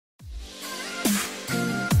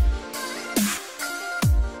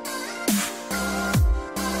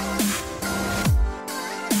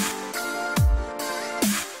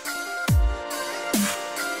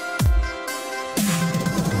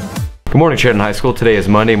Good morning, Sheridan High School. Today is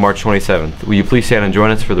Monday, March 27th. Will you please stand and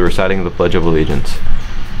join us for the reciting of the Pledge of Allegiance?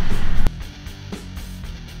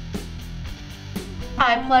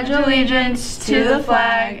 I pledge allegiance to the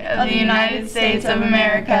flag of the United States of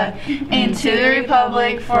America and to the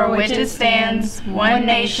republic for which it stands, one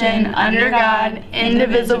nation, under God,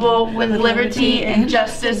 indivisible, with liberty and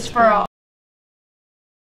justice for all.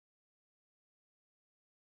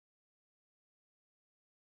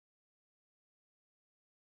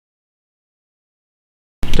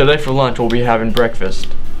 Today for lunch we'll be having breakfast.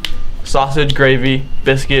 Sausage, gravy,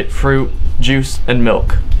 biscuit, fruit, juice, and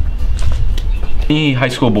milk. Any high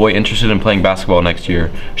school boy interested in playing basketball next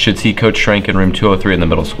year should see Coach Schrank in room 203 in the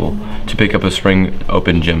middle school to pick up a spring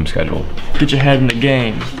open gym schedule. Get your head in the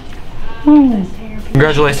game. Woo.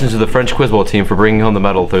 Congratulations to the French Quiz Bowl team for bringing home the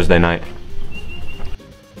medal Thursday night.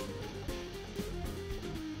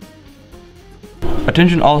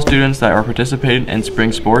 Attention all students that are participating in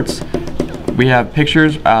spring sports. We have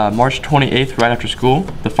pictures March 28th right after school.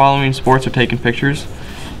 The following sports are taking pictures: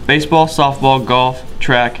 baseball, softball, golf,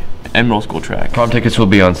 track, and middle school track. Prom tickets will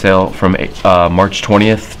be on sale from March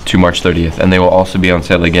 20th to March 30th, and they will also be on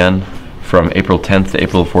sale again from April 10th to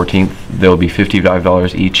April 14th. They will be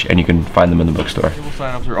 $55 each, and you can find them in the bookstore. Table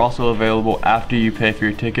sign-ups are also available after you pay for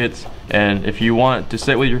your tickets, and if you want to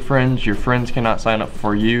sit with your friends cannot sign up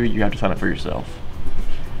for you. You have to sign up for yourself.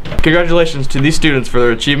 Congratulations to these students for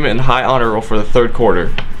their achievement in high honor roll for the third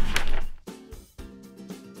quarter.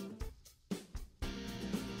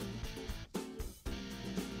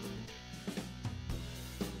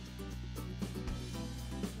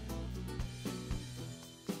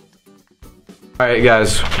 Alright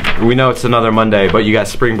guys, we know it's another Monday, but you got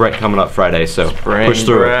spring break coming up Friday, so push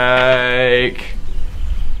through. Break.